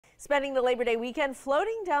Spending the Labor Day weekend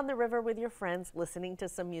floating down the river with your friends, listening to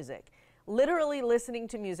some music. Literally listening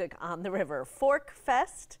to music on the river. Fork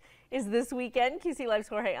Fest is this weekend. QC Live's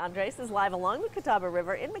Jorge Andres is live along the Catawba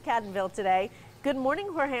River in McAdenville today. Good morning,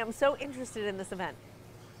 Jorge. I'm so interested in this event.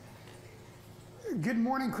 Good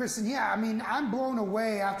morning, Kristen. Yeah, I mean, I'm blown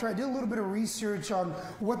away. After I did a little bit of research on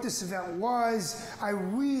what this event was, I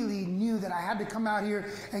really knew that I had to come out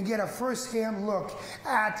here and get a first-hand look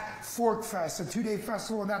at Fork Fest, a two-day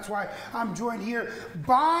festival, and that's why I'm joined here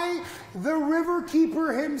by the river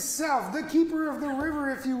keeper himself, the keeper of the river,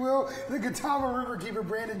 if you will, the Catawba River keeper,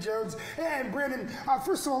 Brandon Jones. And Brandon,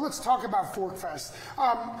 first of all, let's talk about Fork Fest.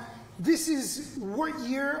 This is what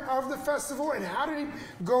year of the festival, and how did it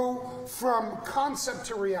go from concept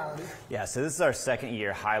to reality? Yeah, so this is our second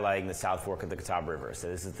year highlighting the South Fork of the Catawba River. So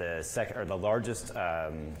this is the largest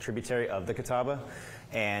tributary of the Catawba.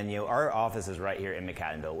 And, our office is right here in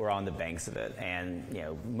McAdenville. We're on the banks of it. And,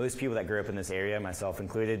 most people that grew up in this area, myself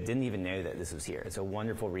included, didn't even know that this was here. It's a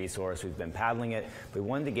wonderful resource. We've been paddling it. We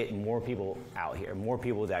wanted to get more people out here, more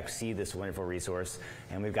people to actually see this wonderful resource.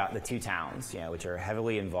 And we've got the two towns, which are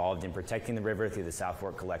heavily involved in protecting the river through the South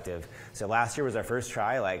Fork Collective. So last year was our first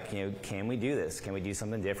try, can we do this? Can we do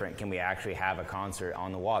something different? Can we actually have a concert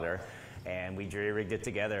on the water? And we jury-rigged it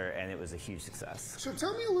together, and it was a huge success. So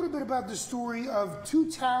tell me a little bit about the story of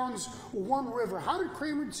two towns, one river. How did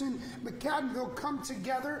Cramerton, McAdenville come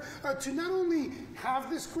together to not only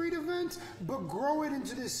have this great event, but grow it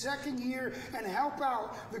into the second year and help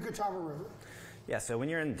out the Catawba River? Yeah, so when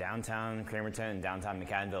you're in downtown Cramerton and downtown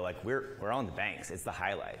McAdenville, we're on the banks. It's the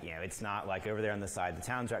highlight. It's not like over there on the side. The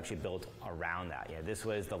towns are actually built around that. This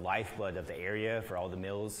was the lifeblood of the area for all the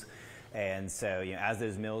mills. And so, as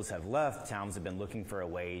those mills have left, towns have been looking for a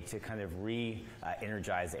way to kind of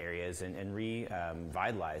re-energize areas and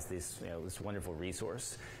revitalize this wonderful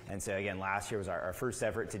resource. And so, again, last year was our first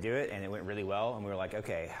effort to do it, and it went really well. And we were like,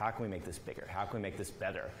 okay, how can we make this bigger? How can we make this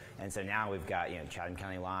better? And so now we've got, Chatham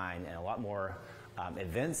County line and a lot more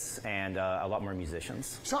events and a lot more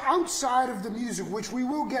musicians. So outside of the music, which we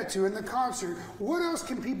will get to in the concert, what else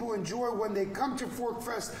can people enjoy when they come to Fork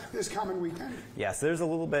Fest this coming weekend? Yeah, so there's a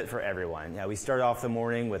little bit for everyone. We start off the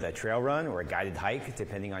morning with a trail run or a guided hike,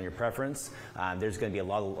 depending on your preference. There's going to be a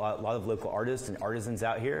lot of local artists and artisans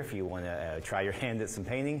out here if you want to try your hand at some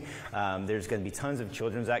painting. There's going to be tons of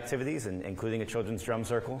children's activities, including a children's drum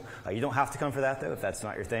circle. You don't have to come for that, though, if that's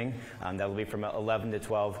not your thing. That will be from 11 to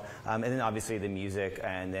 12. And then obviously the music,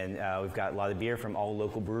 and then we've got a lot of beer from all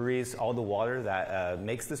local breweries. All the water that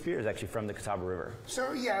makes this beer is actually from the Catawba River.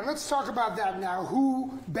 So yeah, let's talk about that now.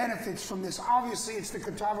 Who benefits from this? Obviously, it's the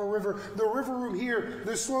Catawba River. The River Room here,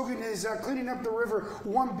 the slogan is cleaning up the river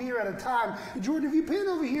one beer at a time. Jordan, if you pan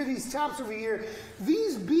over here, these taps over here,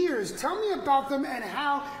 these beers, tell me about them and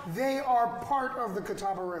how they are part of the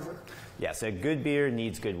Catawba River. Yeah, so good beer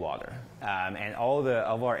needs good water. And all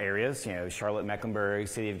of our areas, Charlotte, Mecklenburg,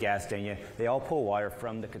 City of Gastonia, they all pull water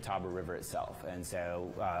from the Catawba River itself. And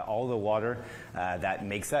so all the water that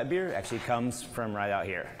makes that beer actually comes from right out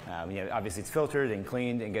here. Obviously it's filtered and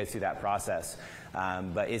cleaned and goes through that process.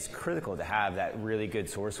 But it's critical to have that really good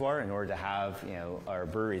source water in order to have our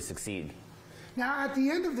breweries succeed. Now, at the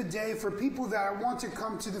end of the day, for people that want to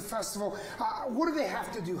come to the festival, what do they have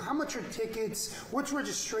to do? How much are tickets? What's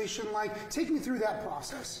registration like? Take me through that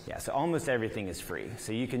process. Yeah, so almost everything is free.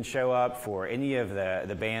 So you can show up for any of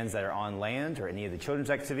the bands that are on land or any of the children's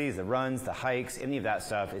activities, the runs, the hikes, any of that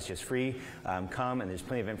stuff is just free. Come, and there's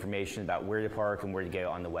plenty of information about where to park and where to go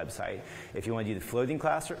on the website. If you want to do the floating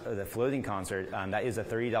class or the floating concert, that is a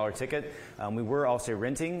 $30 ticket. We were also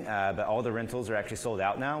renting, but all the rentals are actually sold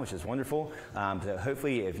out now, which is wonderful. So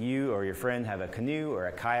hopefully if you or your friend have a canoe or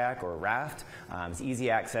a kayak or a raft, it's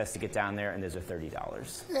easy access to get down there, and those are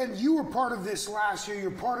 $30. And you were part of this last year.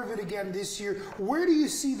 You're part of it again this year. Where do you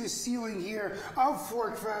see the ceiling here of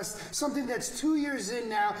Fork Fest, something that's 2 years in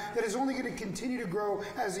now that is only going to continue to grow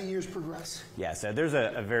as the years progress? Yeah, so there's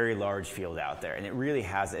a very large field out there, and it really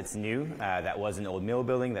has, it's new. That was an old mill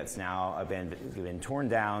building that's now been torn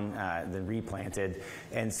down, then replanted.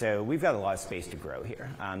 And so we've got a lot of space to grow here.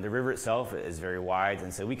 The river itself is very wide,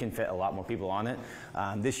 and so we can fit a lot more people on it.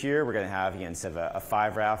 This year we're going to have, instead of a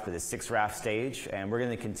 5 raft, but a 6 raft stage, and we're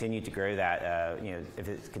going to continue to grow that, if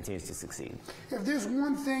it continues to succeed. If there's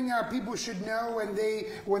one thing people should know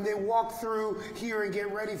when they walk through here and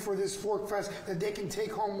get ready for this Fork Fest that they can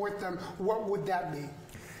take home with them, what would that be?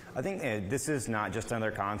 I think this is not just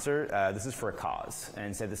another concert, this is for a cause.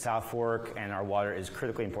 And so the South Fork and our water is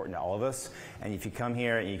critically important to all of us. And if you come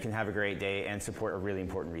here, you can have a great day and support a really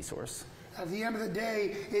important resource. At the end of the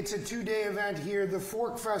day, it's a 2-day event here, the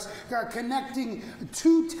Fork Fest, connecting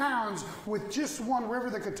 2 towns with just one river,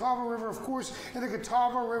 the Catawba River, of course, and the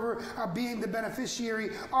Catawba River being the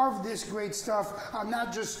beneficiary of this great stuff,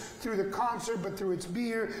 not just through the concert, but through its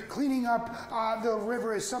beer. Cleaning up the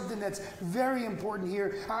river is something that's very important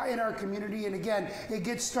here in our community. And again, it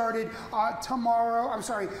gets started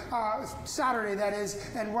Saturday, that is,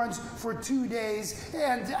 and runs for 2 days.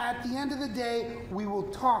 And at the end of the day, we will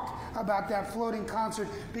talk about that floating concert,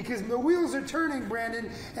 because the wheels are turning, Brandon,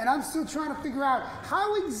 and I'm still trying to figure out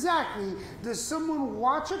how exactly does someone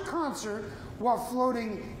watch a concert while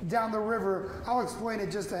floating down the river. I'll explain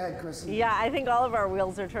it just ahead, Kristen. Yeah, I think all of our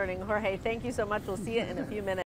wheels are turning. Jorge, thank you so much. We'll see you in a few minutes.